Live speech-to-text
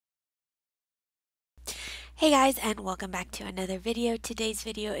Hey guys, and welcome back to another video. Today's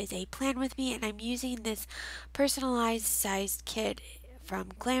video is a plan with me, and I'm using this personalized sized kit from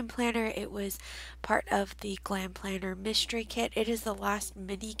Glam Planner. It was part of the Glam Planner mystery kit. It is the last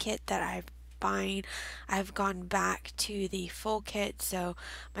mini kit that I've buying. I've gone back to the full kit, so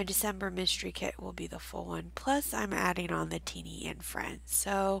my December mystery kit will be the full one. Plus, I'm adding on the teeny and friends.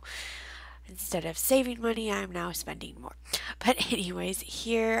 So instead of saving money, I'm now spending more. But anyways,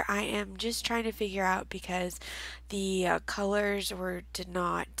 here I am just trying to figure out because the colors did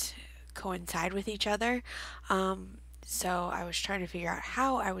not coincide with each other. So I was trying to figure out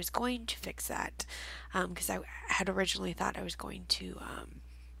how I was going to fix that because I had originally thought I was going to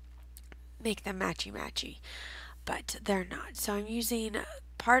make them matchy-matchy, but they're not. So I'm using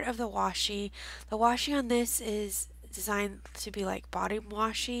part of the washi. The washi on this is designed to be like bottom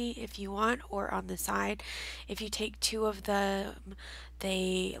washi if you want, or on the side. If you take two of them,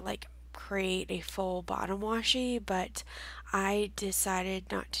 they like create a full bottom washi, but I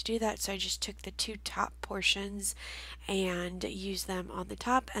decided not to do that, so I just took the two top portions and used them on the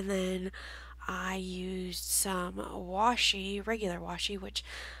top, and then I used some washi, regular washi, which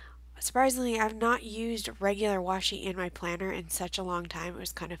surprisingly, I've not used regular washi in my planner in such a long time. It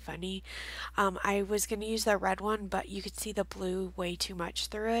was kind of funny. I was going to use the red one, but you could see the blue way too much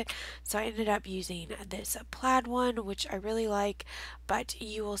through it. So I ended up using this plaid one, which I really like, but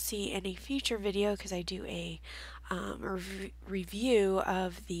you will see in a future video because I do a review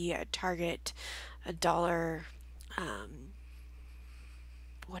of the Target dollar,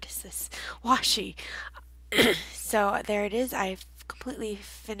 what is this? Washi. So there it is. I've completely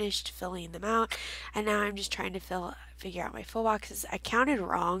finished filling them out, and now I'm just trying to figure out my full boxes. I counted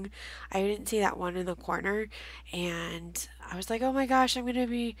wrong. I didn't see that one in the corner, and I was like, oh my gosh, I'm gonna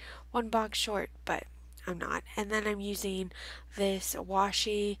be one box short, but I'm not. And then I'm using this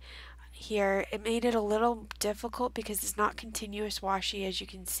washi here. It made it a little difficult because it's not continuous washi, as you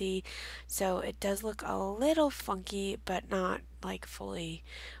can see, so it does look a little funky, but not like fully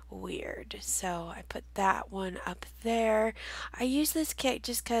weird. So I put that one up there. I use this kit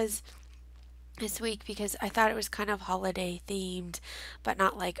just because this week because I thought it was kind of holiday themed, but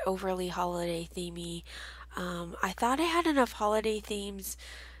not like overly holiday themey. I thought I had enough holiday themes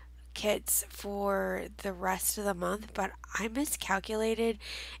kits for the rest of the month, but I miscalculated,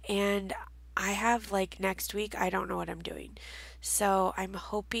 and I have like next week, I don't know what I'm doing. So I'm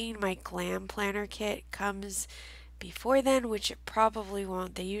hoping my Glam Planner kit comes before then, which it probably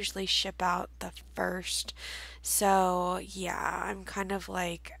won't. They usually ship out the first. So yeah, I'm kind of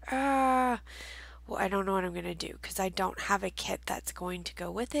like, well, I don't know what I'm going to do because I don't have a kit that's going to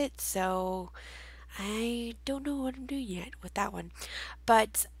go with it. So I don't know what I'm doing yet with that one.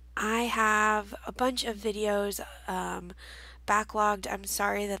 But I have a bunch of videos backlogged. I'm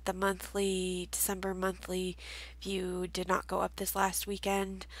sorry that the December monthly view did not go up this last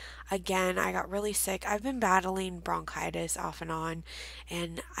weekend. Again, I got really sick. I've been battling bronchitis off and on,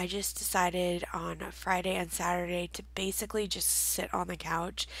 and I just decided on Friday and Saturday to basically just sit on the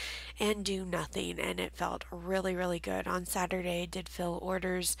couch and do nothing, and it felt really, really good. On Saturday, I did fill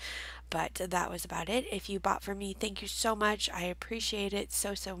orders, but that was about it. If you bought from me, thank you so much. I appreciate it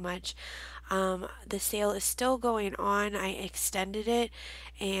so, so much. The sale is still going on. I extended it,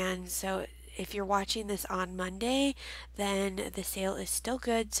 and so if you're watching this on Monday, then the sale is still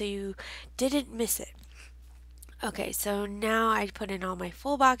good, so you didn't miss it. Okay, so now I put in all my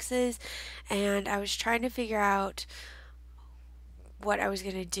full boxes, and I was trying to figure out what I was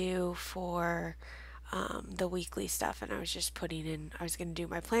going to do for the weekly stuff, and I was just putting in, I was going to do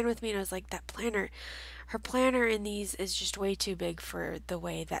my plan with me, and I was like, that planner, her planner in these is just way too big for the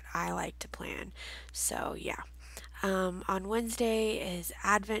way that I like to plan. So yeah. On Wednesday is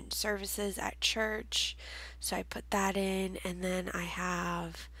Advent services at church, so I put that in, and then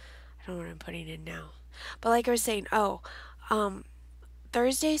I don't know what I'm putting in now. But like I was saying,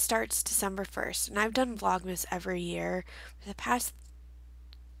 Thursday starts December 1st, and I've done Vlogmas every year for the past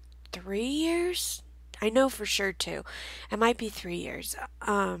 3 years. I know for sure too. It might be 3 years.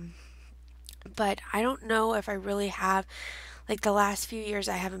 But I don't know if I really have, like the last few years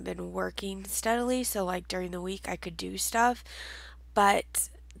I haven't been working steadily, so like during the week I could do stuff, but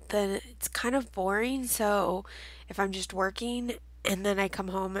then it's kind of boring. So if I'm just working and then I come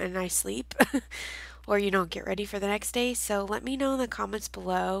home and I sleep or get ready for the next day. So let me know in the comments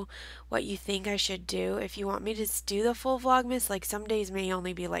below what you think I should do. If you want me to do the full Vlogmas, like some days may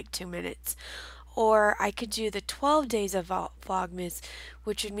only be like 2 minutes. Or I could do the 12 days of Vlogmas,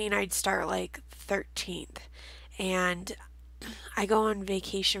 which would mean I'd start like 13th. And I go on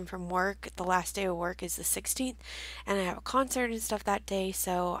vacation from work. The last day of work is the 16th, and I have a concert and stuff that day.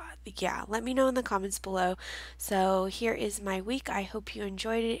 So, yeah, let me know in the comments below. So, here is my week. I hope you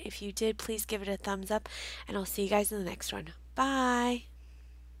enjoyed it. If you did, please give it a thumbs up, and I'll see you guys in the next one. Bye.